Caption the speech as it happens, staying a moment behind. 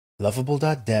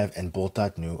Lovable.dev and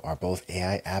Bolt.new are both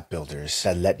AI app builders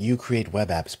that let you create web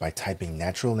apps by typing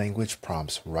natural language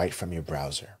prompts right from your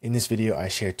browser. In this video, I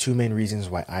share two main reasons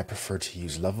why I prefer to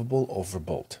use Lovable over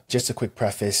Bolt. Just a quick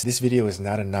preface, this video is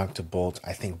not a knock to Bolt.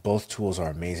 I think both tools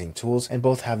are amazing tools and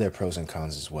both have their pros and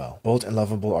cons as well. Bolt and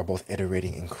Lovable are both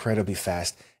iterating incredibly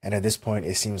fast, and at this point,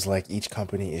 it seems like each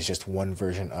company is just one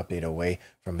version update away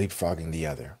from leapfrogging the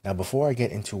other. Now, before I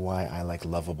get into why I like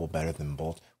Lovable better than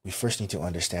Bolt, we first need to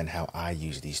understand how I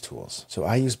use these tools. So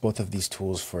I use both of these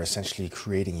tools for essentially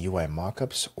creating UI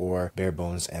mockups or bare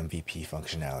bones MVP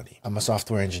functionality. I'm a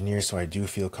software engineer, so I do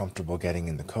feel comfortable getting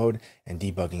in the code and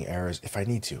debugging errors if I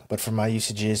need to. But for my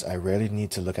usages, I rarely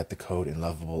need to look at the code in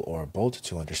Lovable or Bolt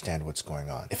to understand what's going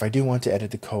on. If I do want to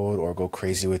edit the code or go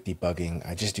crazy with debugging,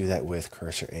 I just do that with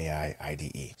Cursor AI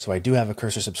IDE. So I do have a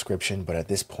Cursor subscription, but at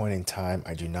this point in time,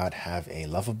 I do not have a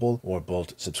Lovable or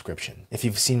Bolt subscription. If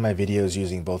you've seen my videos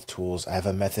using both tools, I have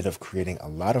a method of creating a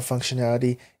lot of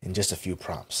functionality in just a few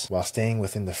prompts, while staying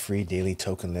within the free daily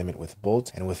token limit with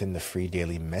Bolt and within the free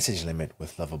daily message limit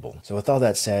with Lovable. So with all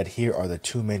that said, here are the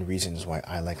two main reasons why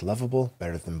I like Lovable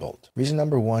better than Bolt. Reason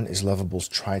number one is Lovable's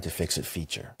try to fix it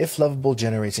feature. If Lovable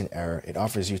generates an error, it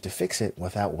offers you to fix it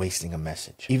without wasting a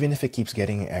message. Even if it keeps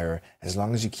getting an error, as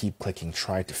long as you keep clicking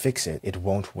try to fix it, it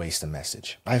won't waste a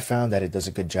message. I found that it does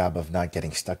a good job of not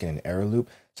getting stuck in an error loop.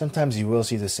 Sometimes you will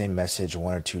see the same message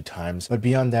one or two times, but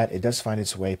beyond that, it does find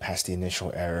its way past the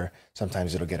initial error.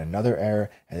 Sometimes it'll get another error,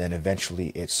 and then eventually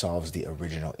it solves the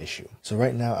original issue. So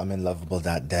right now I'm in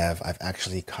Lovable.dev. I've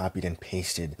actually copied and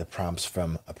pasted the prompts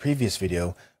from a previous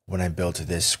video when I built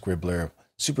this Scribbler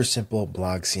super simple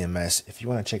blog CMS. If you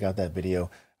want to check out that video,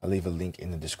 I'll leave a link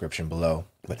in the description below.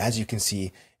 But as you can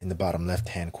see in the bottom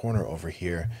left-hand corner over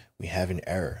here, we have an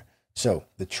error. So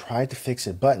the try to fix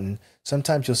it button,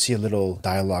 sometimes you'll see a little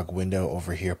dialog window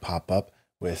over here pop up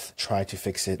with try to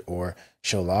fix it or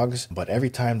show logs. But every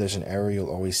time there's an error, you'll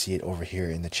always see it over here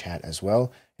in the chat as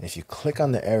well. And if you click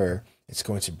on the error, it's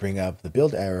going to bring up the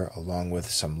build error along with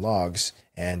some logs.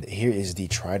 And here is the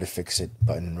try to fix it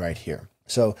button right here.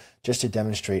 So just to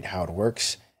demonstrate how it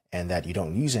works and that you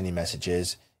don't lose any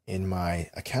messages, in my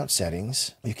account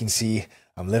settings, you can see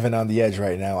I'm living on the edge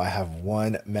right now. I have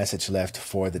one message left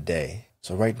for the day.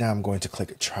 So right now I'm going to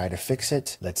click try to fix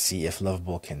it. Let's see if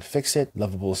Lovable can fix it.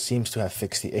 Lovable seems to have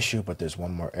fixed the issue, but there's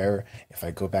one more error. If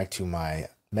I go back to my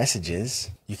messages,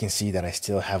 you can see that I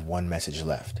still have one message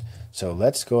left. So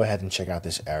let's go ahead and check out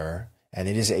this error. And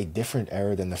it is a different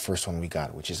error than the first one we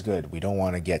got, which is good. We don't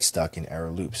want to get stuck in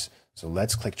error loops. So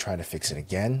let's click try to fix it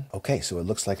again. Okay, so it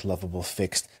looks like Lovable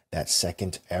fixed that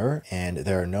second error and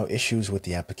there are no issues with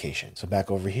the application. So back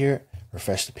over here,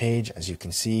 refresh the page. As you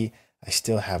can see, I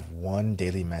still have one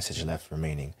daily message left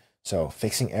remaining. So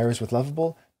fixing errors with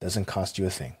Lovable doesn't cost you a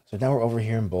thing. So now we're over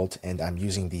here in Bolt and I'm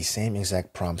using the same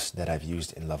exact prompts that I've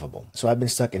used in Lovable. So I've been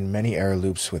stuck in many error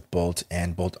loops with Bolt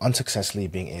and Bolt unsuccessfully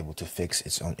being able to fix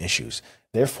its own issues,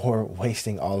 therefore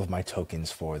wasting all of my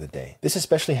tokens for the day. This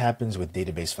especially happens with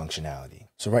database functionality.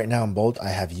 So right now in Bolt, I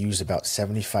have used about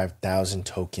 75,000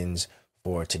 tokens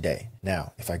for today.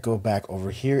 Now, if I go back over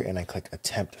here and I click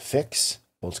attempt fix,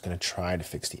 Bolt's going to try to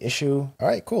fix the issue. All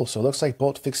right, cool. So it looks like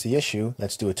Bolt fixed the issue.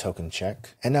 Let's do a token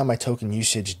check. And now my token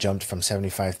usage jumped from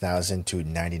 75,000 to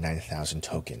 99,000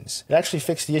 tokens. It actually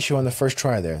fixed the issue on the first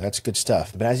try there. That's good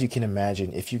stuff. But as you can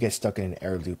imagine, if you get stuck in an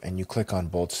error loop and you click on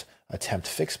Bolt's attempt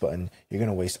fix button, you're going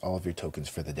to waste all of your tokens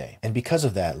for the day. And because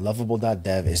of that,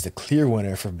 Lovable.dev is the clear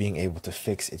winner for being able to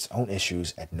fix its own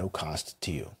issues at no cost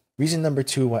to you. Reason number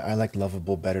two why I like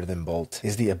Lovable better than Bolt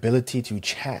is the ability to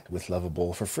chat with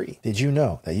Lovable for free. Did you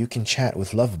know that you can chat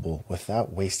with Lovable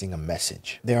without wasting a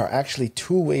message? There are actually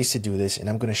two ways to do this, and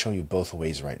I'm going to show you both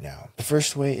ways right now. The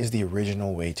first way is the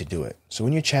original way to do it. So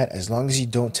when you chat, as long as you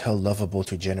don't tell Lovable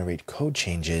to generate code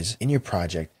changes in your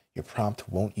project, your prompt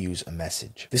won't use a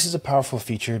message. This is a powerful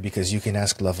feature because you can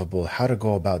ask Lovable how to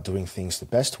go about doing things the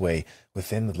best way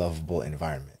within the Lovable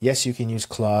environment. Yes, you can use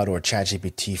Claude or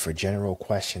ChatGPT for general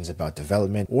questions about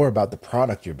development or about the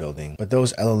product you're building, but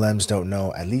those LLMs don't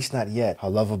know, at least not yet, how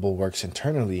Lovable works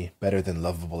internally better than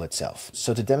Lovable itself.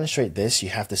 So to demonstrate this, you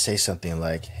have to say something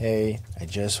like, hey, I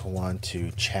just want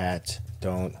to chat,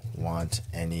 don't want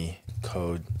any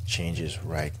code changes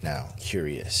right now.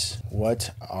 Curious.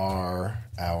 What are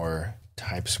our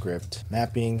TypeScript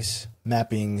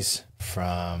mappings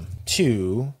from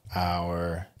to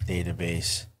our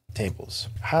database tables?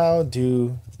 How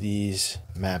do these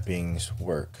mappings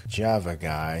work? Java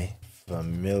guy,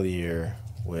 familiar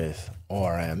with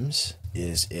ORMs.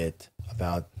 Is it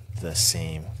about the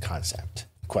same concept?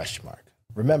 Question mark.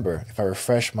 Remember, if I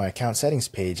refresh my account settings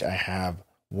page, I have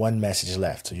one message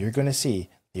left. So you're going to see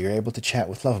you're able to chat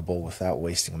with Lovable without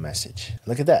wasting a message.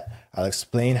 Look at that. I'll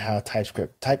explain how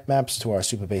TypeScript type maps to our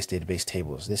Supabase database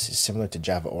tables. This is similar to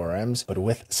Java ORMs, but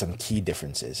with some key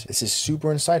differences. This is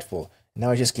super insightful.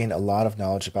 Now I just gained a lot of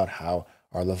knowledge about how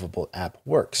our Lovable app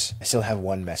works. I still have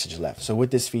one message left. So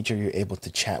with this feature, you're able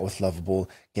to chat with Lovable,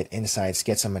 get insights,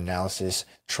 get some analysis,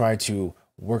 try to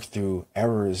work through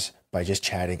errors by just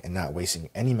chatting and not wasting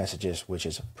any messages, which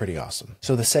is pretty awesome.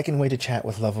 So the second way to chat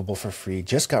with Lovable for free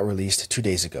just got released 2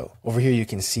 days ago. Over here, you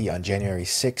can see on January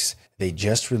 6th, they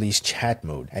just released chat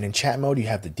mode. And in chat mode, you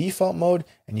have the default mode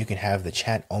and you can have the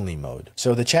chat only mode.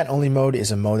 So the chat only mode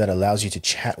is a mode that allows you to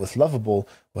chat with Lovable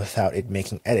without it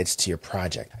making edits to your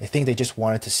project. I think they just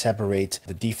wanted to separate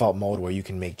the default mode where you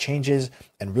can make changes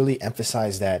and really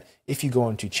emphasize that if you go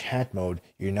into chat mode,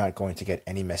 you're not going to get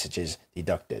any messages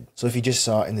deducted. So if you just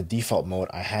saw in the default mode,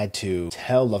 I had to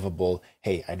tell Lovable,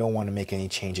 hey, I don't want to make any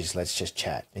changes, let's just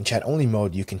chat. In chat only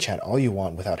mode, you can chat all you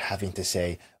want without having to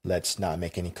say, let's not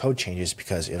make any code changes,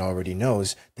 because it already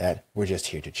knows that we're just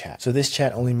here to chat. So this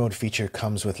chat only mode feature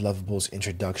comes with Lovable's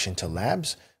introduction to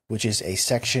labs, which is a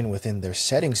section within their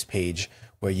settings page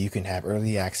where you can have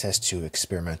early access to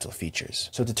experimental features.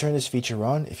 So to turn this feature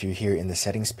on, if you're here in the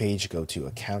settings page, go to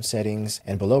account settings,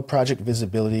 and below project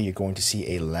visibility, you're going to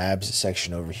see a labs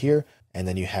section over here. And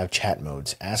then you have chat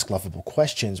modes, ask Lovable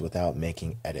questions without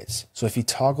making edits. So if you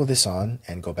toggle this on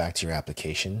and go back to your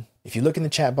application, if you look in the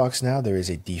chat box now, there is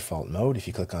a default mode. If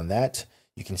you click on that,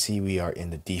 you can see we are in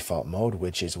the default mode,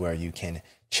 which is where you can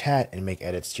chat and make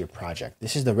edits to your project.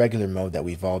 This is the regular mode that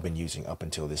we've all been using up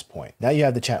until this point. Now you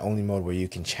have the chat only mode where you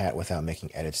can chat without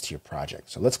making edits to your project.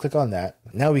 So let's click on that.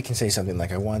 Now we can say something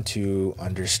like, I want to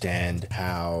understand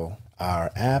how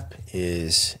our app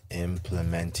is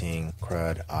implementing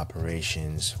CRUD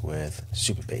operations with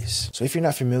Supabase. So if you're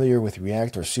not familiar with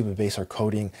React or Supabase or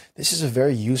coding, this is a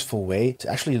very useful way to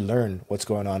actually learn what's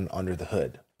going on under the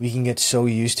hood. We can get so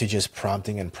used to just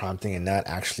prompting and not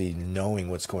actually knowing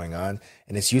what's going on.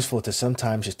 And it's useful to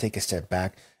sometimes just take a step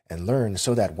back and learn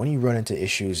so that when you run into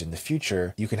issues in the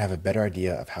future, you can have a better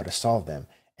idea of how to solve them.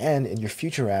 And in your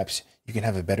future apps, you can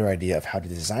have a better idea of how to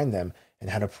design them and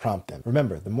how to prompt them.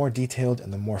 Remember, the more detailed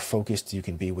and the more focused you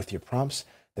can be with your prompts,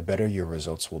 the better your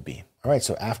results will be. All right,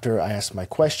 so after I asked my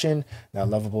question, now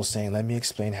Lovable is saying, let me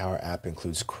explain how our app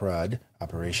includes CRUD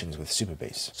operations with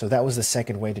Supabase. So that was the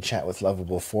second way to chat with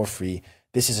Lovable for free.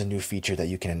 This is a new feature that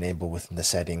you can enable within the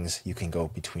settings. You can go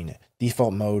between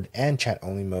default mode and chat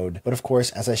only mode. But of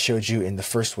course, as I showed you in the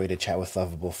first way to chat with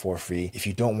Lovable for free, if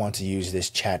you don't want to use this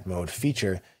chat mode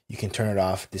feature, you can turn it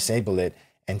off, disable it,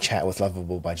 and chat with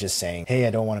Lovable by just saying, hey,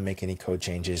 I don't want to make any code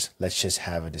changes. Let's just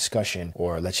have a discussion,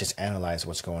 or let's just analyze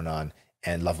what's going on.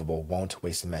 And Lovable won't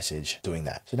waste a message doing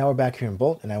that. So now we're back here in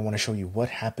Bolt, and I want to show you what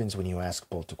happens when you ask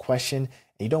Bolt a question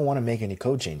and you don't want to make any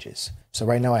code changes. So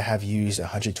right now I have used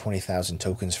 120,000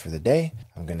 tokens for the day.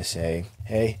 I'm going to say,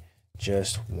 hey,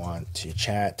 just want to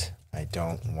chat. I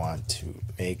don't want to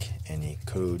make any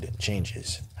code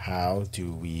changes. How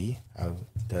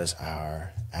does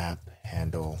our app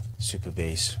handle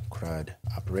Supabase CRUD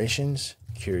operations?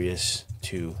 Curious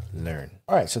to learn.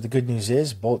 All right, so the good news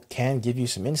is Bolt can give you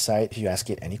some insight if you ask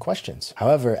it any questions.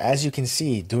 However, as you can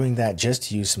see, doing that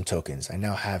just used some tokens. I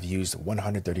now have used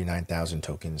 139,000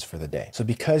 tokens for the day. So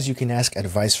because you can ask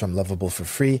advice from Lovable for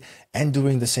free, and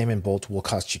doing the same in Bolt will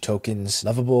cost you tokens,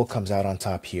 Lovable comes out on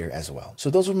top here as well. So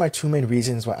those were my two main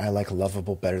reasons why I like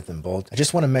Lovable better than Bolt. I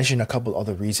just want to mention a couple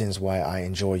other reasons why I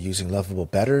enjoy using Lovable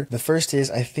better. The first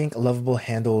is I think Lovable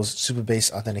handles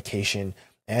Supabase authentication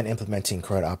and implementing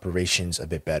CRUD operations a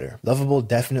bit better. Lovable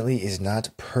definitely is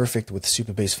not perfect with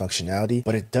Supabase functionality,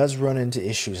 but it does run into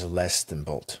issues less than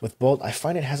Bolt. With Bolt, I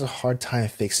find it has a hard time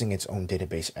fixing its own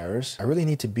database errors. I really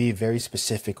need to be very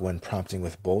specific when prompting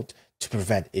with Bolt to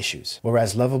prevent issues.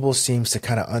 Whereas Lovable seems to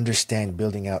kind of understand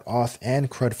building out auth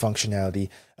and CRUD functionality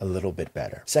a little bit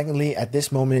better. Secondly, at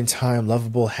this moment in time,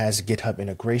 Lovable has GitHub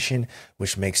integration,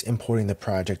 which makes importing the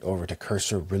project over to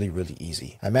Cursor really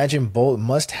easy. I imagine Bolt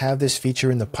must have this feature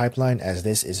in the pipeline, as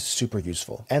this is super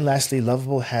useful. And lastly,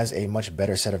 Lovable has a much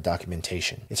better set of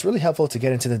documentation. It's really helpful to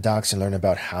get into the docs and learn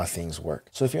about how things work.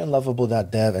 So if you're on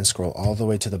Lovable.dev and scroll all the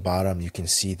way to the bottom, you can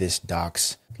see this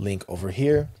docs link over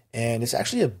here. And it's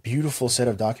actually a beautiful set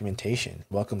of documentation.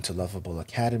 Welcome to Lovable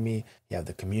Academy. You have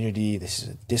the community. This is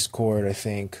a Discord, I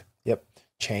think. Yep.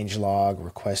 Changelog,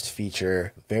 request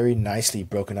feature, very nicely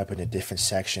broken up into different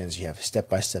sections. You have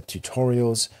step-by-step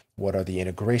tutorials. What are the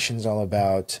integrations all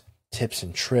about? Tips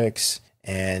and tricks.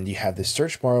 And you have this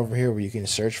search bar over here where you can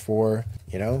search for,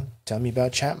 tell me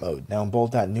about chat mode. Now in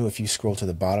Bolt.new, if you scroll to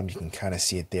the bottom, you can kind of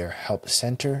see it there, Help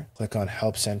Center. Click on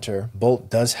Help Center. Bolt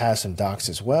does have some docs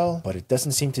as well, but it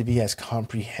doesn't seem to be as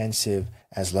comprehensive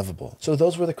as Lovable. So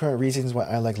those were the current reasons why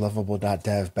I like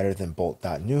Lovable.dev better than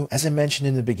Bolt.new. As I mentioned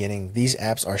in the beginning, these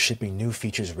apps are shipping new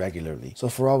features regularly. So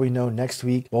for all we know, next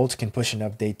week, Bolt can push an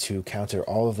update to counter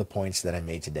all of the points that I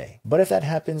made today. But if that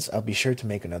happens, I'll be sure to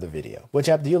make another video. Which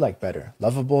app do you like better,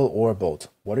 Lovable or Bolt?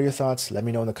 What are your thoughts? Let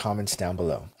me know in the comments down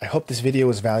below. I hope this video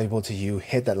was valuable to you.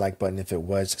 Hit that like button if it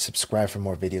was, subscribe for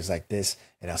more videos like this,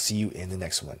 and I'll see you in the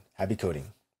next one. Happy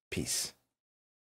coding. Peace.